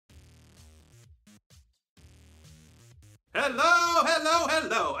Hello, hello,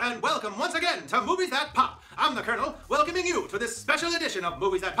 hello, and welcome once again to Movies That Pop. I'm the Kernel, welcoming you to this special edition of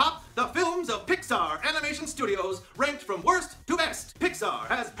Movies That Pop, the films of Pixar Animation Studios, ranked from worst to best. Pixar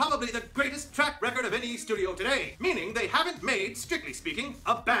has probably the greatest track record of any studio today, meaning they haven't made, strictly speaking,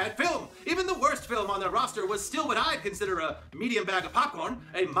 a bad film. Even the worst film on their roster was still what I'd consider a medium bag of popcorn,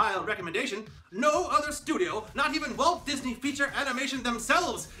 a mild recommendation. No other studio, not even Walt Disney Feature Animation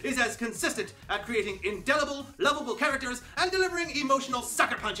themselves, is as consistent at creating indelible, lovable characters and delivering emotional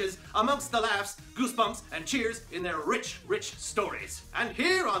sucker punches amongst the laughs, goosebumps, and cheers in their rich, rich stories. And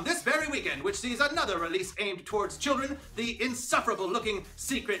here on this very weekend, which sees another release aimed towards children, the insufferable-looking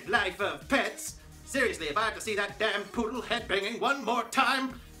Secret Life of Pets. Seriously, if I have to see that damn poodle headbanging one more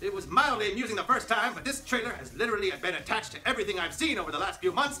time, it was mildly amusing the first time, but this trailer has literally been attached to everything I've seen over the last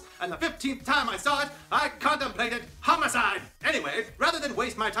few months, and the 15th time I saw it, I contemplated homicide. Anyway, rather than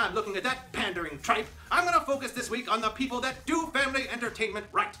waste my time looking at that pandering tripe, I'm gonna focus this week on the people that do family entertainment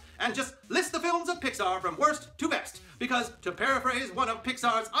right, and just list the films of Pixar from worst to best, because, to paraphrase one of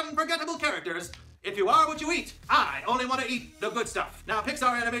Pixar's unforgettable characters, if you are what you eat, I only want to eat the good stuff. Now,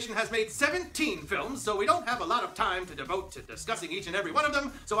 Pixar Animation has made 17 films, so we don't have a lot of time to devote to discussing each and every one of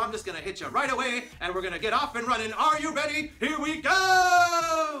them, so I'm just gonna hit you right away, and we're gonna get off and running. Are you ready? Here we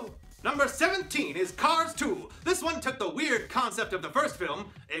go! Number 17 is Cars 2. This one took the weird concept of the first film,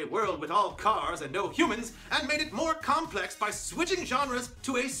 a world with all cars and no humans, and made it more complex by switching genres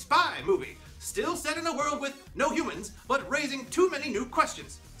to a spy movie. Still set in a world with no humans, but raising too many new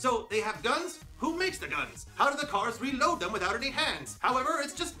questions. So, they have guns? Who makes the guns? How do the cars reload them without any hands? However,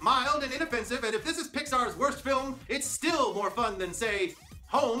 it's just mild and inoffensive, and if this is Pixar's worst film, it's still more fun than, say,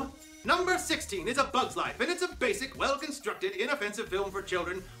 Home. Number 16 is A Bug's Life, and it's a basic, well-constructed, inoffensive film for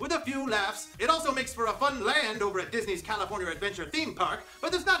children with a few laughs. It also makes for a fun land over at Disney's California Adventure theme park,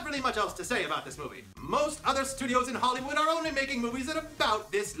 but there's not really much else to say about this movie. Most other studios in Hollywood are only making movies at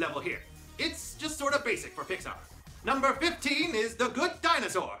about this level here. It's just sort of basic for Pixar. Number 15 is The Good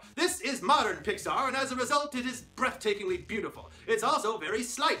Dinosaur. This is modern Pixar, and as a result, it is breathtakingly beautiful. It's also very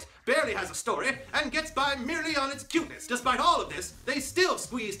slight, barely has a story, and gets by merely on its cuteness. Despite all of this, they still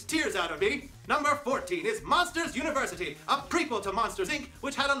squeezed tears out of me. Number 14 is Monsters University, a prequel to Monsters, Inc.,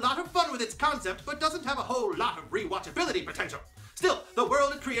 which had a lot of fun with its concept, but doesn't have a whole lot of rewatchability potential. Still, the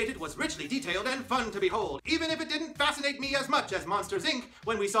world it created was richly detailed and fun to behold, even if it didn't fascinate me as much as Monsters, Inc.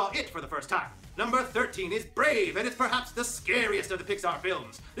 when we saw it for the first time. Number 13 is Brave, and it's perhaps the scariest of the Pixar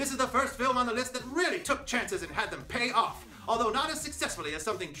films. This is the first film on the list that really took chances and had them pay off, although not as successfully as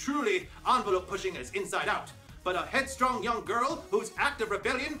something truly envelope-pushing as Inside Out. But a headstrong young girl whose act of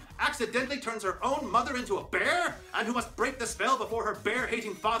rebellion accidentally turns her own mother into a bear, and who must break the spell before her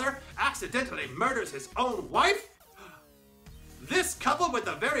bear-hating father accidentally murders his own wife? This, coupled with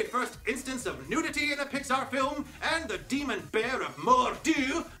the very first instance of nudity in a Pixar film and the demon bear of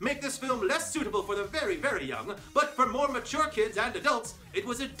Mordieu, make this film less suitable for the very, very young, but for more mature kids and adults, it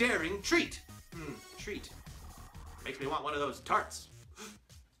was a daring treat. Treat. Makes me want one of those tarts.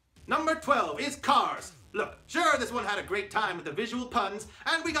 Number 12 is Cars. Look, sure, this one had a great time with the visual puns,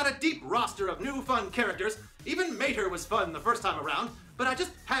 and we got a deep roster of new fun characters. Even Mater was fun the first time around, but I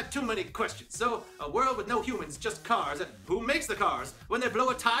just had too many questions. So, a world with no humans, just cars. Who makes the cars? When they blow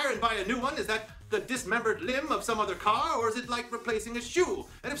a tire and buy a new one, is that the dismembered limb of some other car, or is it like replacing a shoe?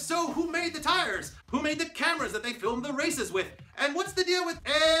 And if so, who made the tires? Who made the cameras that they filmed the races with? And what's the deal with...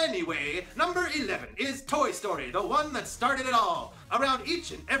 Anyway, number 11 is Toy Story, the one that started it all. Around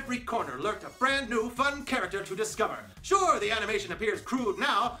each and every corner lurked a brand new fun character to discover. Sure, the animation appears crude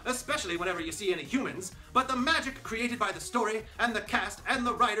now, especially whenever you see any humans, but the magic created by the story and the cast and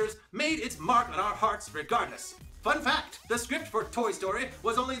the writers made its mark on our hearts regardless. Fun fact, the script for Toy Story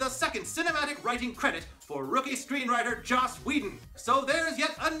was only the second cinematic writing credit for rookie screenwriter Joss Whedon. So there's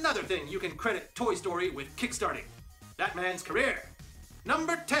yet another thing you can credit Toy Story with kickstarting. That man's career.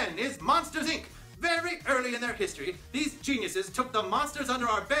 Number 10 is Monsters, Inc. Very early in their history, these geniuses took the monsters under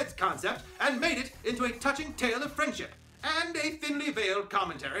our beds concept and made it into a touching tale of friendship, and a thinly veiled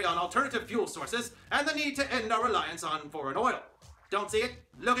commentary on alternative fuel sources and the need to end our reliance on foreign oil. Don't see it?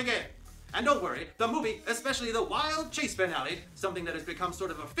 Look again. And don't worry, the movie, especially the wild chase finale, something that has become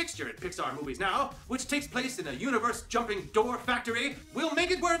sort of a fixture at Pixar movies now, which takes place in a universe-jumping door factory, will make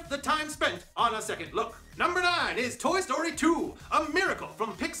it worth the time spent on a second look. Number 9 is Toy Story 2, a miracle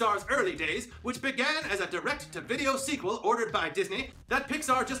from Pixar's early days, which began as a direct-to-video sequel ordered by Disney that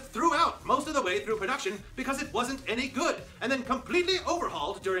Pixar just threw out most of the way through production because it wasn't any good, and then completely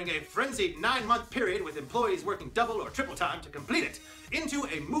overhauled during a frenzied 9-month period with employees working double or triple time to complete it, into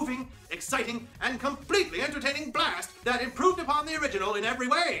a moving, exciting, and completely entertaining blast that improved upon the original in every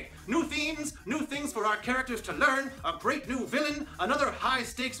way. New themes, new things for our characters to learn, a great new villain, another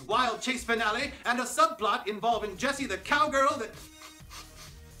high-stakes wild chase finale, and a subplot involving Jessie the cowgirl that...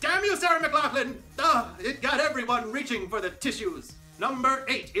 Damn you, Sarah McLachlan! It got everyone reaching for the tissues. Number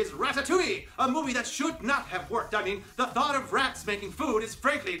 8 is Ratatouille, a movie that should not have worked. I mean, the thought of rats making food is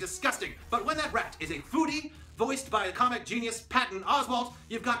frankly disgusting. But when that rat is a foodie, voiced by comic genius Patton Oswalt,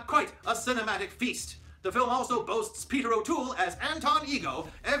 you've got quite a cinematic feast. The film also boasts Peter O'Toole as Anton Ego,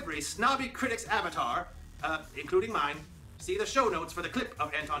 every snobby critic's avatar, including mine. See the show notes for the clip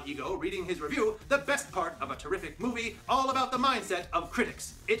of Anton Ego reading his review, the best part of a terrific movie, all about the mindset of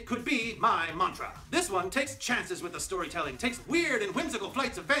critics. It could be my mantra. This one takes chances with the storytelling, takes weird and whimsical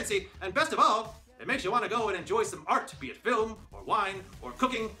flights of fancy, and best of all, it makes you want to go and enjoy some art, be it film, or wine, or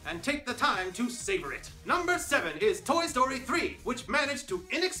cooking, and take the time to savor it. Number 7 is Toy Story 3, which managed to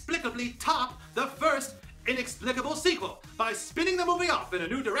inexplicably top the first inexplicable sequel. By spinning the movie off in a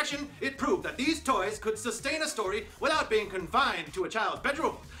new direction, it proved that these toys could sustain a story without being confined to a child's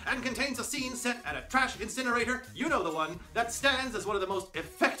bedroom, and contains a scene set at a trash incinerator, you know the one, that stands as one of the most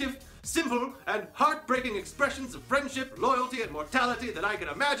effective, simple, and heartbreaking expressions of friendship, loyalty, and mortality that I can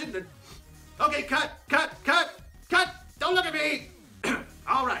imagine. And... Okay, cut! Don't look at me!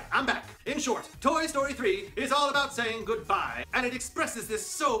 Alright, I'm back. In short, Toy Story 3 is all about saying goodbye, and it expresses this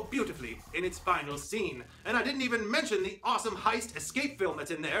so beautifully in its final scene. And I didn't even mention the awesome heist escape film that's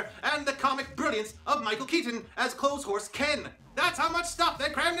in there, and the comic brilliance of Michael Keaton as Clothes Horse Ken. That's how much stuff they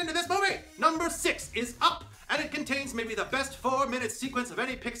crammed into this movie! Number 6 is Up, and it contains maybe the best 4-minute sequence of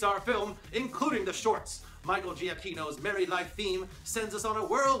any Pixar film, including the shorts. Michael Giacchino's Merry Life theme sends us on a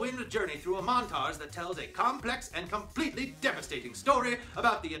whirlwind journey through a montage that tells a complex and completely devastating story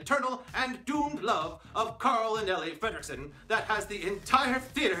about the eternal and doomed love of Carl and Ellie Fredrickson that has the entire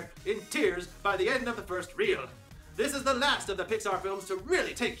theater in tears by the end of the first reel. This is the last of the Pixar films to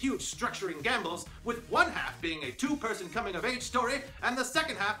really take huge structuring gambles, with one half being a 2-person coming-of-age story, and the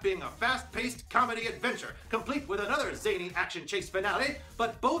second half being a fast-paced comedy adventure, complete with another zany action chase finale,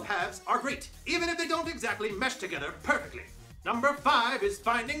 but both halves are great, even if they don't exactly mesh together perfectly. Number 5 is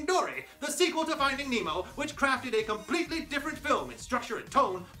Finding Dory, the sequel to Finding Nemo, which crafted a completely different film in structure and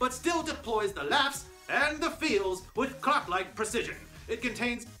tone, but still deploys the laughs and the feels with clock-like precision. It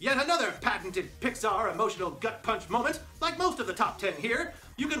contains yet another patented Pixar emotional gut punch moment, like most of the top 10 here.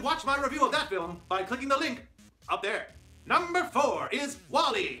 You can watch my review of that film by clicking the link up there. Number 4 is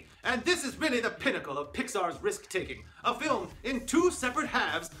WALL-E, and this is really the pinnacle of Pixar's risk-taking. A film in 2 separate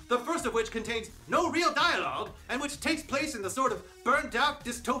halves, the first of which contains no real dialogue, and which takes place in the sort of burnt-out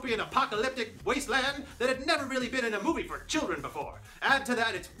dystopian apocalyptic wasteland that had never really been in a movie for children before. Add to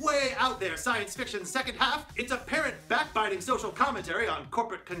that its way out there science fiction second half, its apparent backbiting social commentary on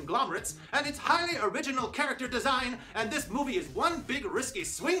corporate conglomerates, and its highly original character design, and this movie is one big risky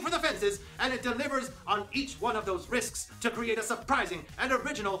swing for the fences, and it delivers on each one of those risks to create a surprising and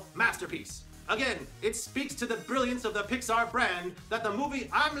original masterpiece. Again, it speaks to the brilliance of the Pixar brand that the movie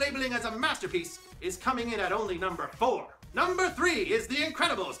I'm labeling as a masterpiece is coming in at only number 4. Number 3 is The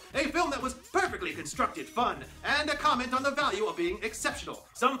Incredibles, a film that was perfectly constructed fun, and a comment on the value of being exceptional,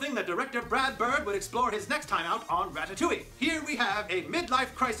 something that director Brad Bird would explore his next time out on Ratatouille. Here we have a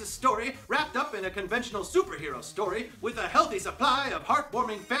midlife crisis story wrapped up in a conventional superhero story with a healthy supply of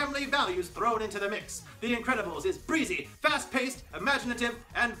heartwarming family values thrown into the mix. The Incredibles is breezy, fast-paced, imaginative,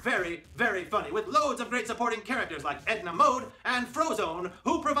 and very, very funny, with loads of great supporting characters like Edna Mode and Frozone,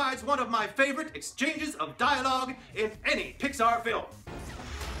 who provides one of my favorite exchanges of dialogue in any Pixar film.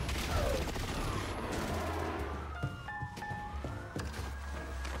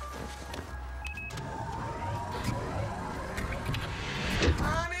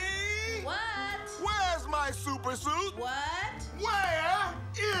 Honey? What? Where's my super suit? What? Where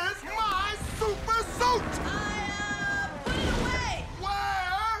is my super suit? Put it away.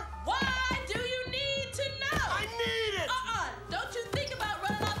 Where? Why do you need to know? I need it! Don't you think about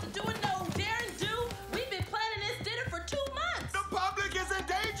running off to doing no daring do? We've been planning this dinner for 2 months. The public is in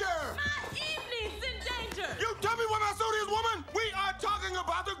danger! My evening's in danger. You tell me what my suit is, woman! We are talking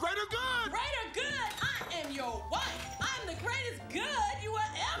about the greater good! Greater good? I am your wife. I'm the greatest good you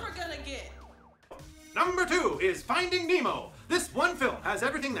are ever gonna get. Number 2 is Finding Nemo. This one film has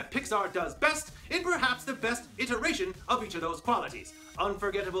everything that Pixar does best in perhaps the best iteration of each of those qualities.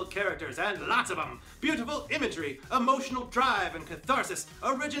 Unforgettable characters, and lots of them. Beautiful imagery, emotional drive and catharsis,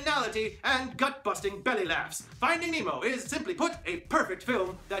 originality, and gut-busting belly laughs. Finding Nemo is, simply put, a perfect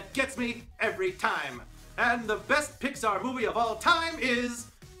film that gets me every time. And the best Pixar movie of all time is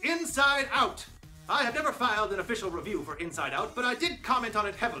Inside Out. I have never filed an official review for Inside Out, but I did comment on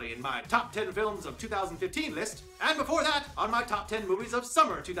it heavily in my top 10 films of 2015 list, and before that, on my top 10 movies of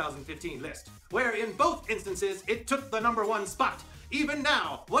summer 2015 list, where in both instances it took the #1 spot. Even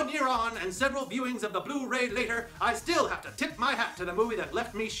now, 1 year on and several viewings of the Blu-ray later, I still have to tip my hat to the movie that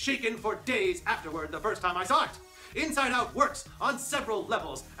left me shaken for days afterward the first time I saw it. Inside Out works on several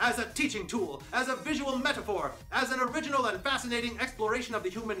levels, as a teaching tool, as a visual metaphor, as an original and fascinating exploration of the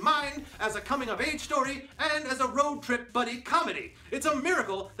human mind, as a coming-of-age story, and as a road trip buddy comedy. It's a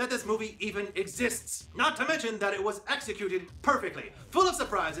miracle that this movie even exists. Not to mention that it was executed perfectly. Full of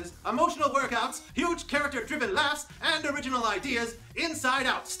surprises, emotional workouts, huge character-driven laughs, and original ideas, Inside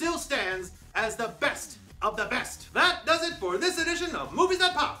Out still stands as the best of the best. That does it for this edition of Movies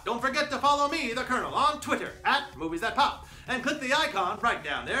That Pop. Don't forget to follow me, the Kernel, on Twitter @MoviesThatPop, and click the icon right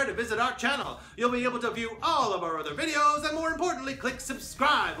down there to visit our channel. You'll be able to view all of our other videos, and more importantly, click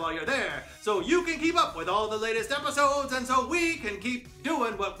subscribe while you're there, so you can keep up with all the latest episodes, and so we can keep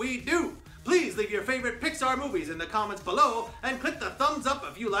doing what we do. Please leave your favorite Pixar movies in the comments below, and click the thumbs up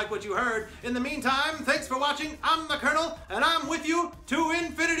if you like what you heard. In the meantime, thanks for watching. I'm the Kernel, and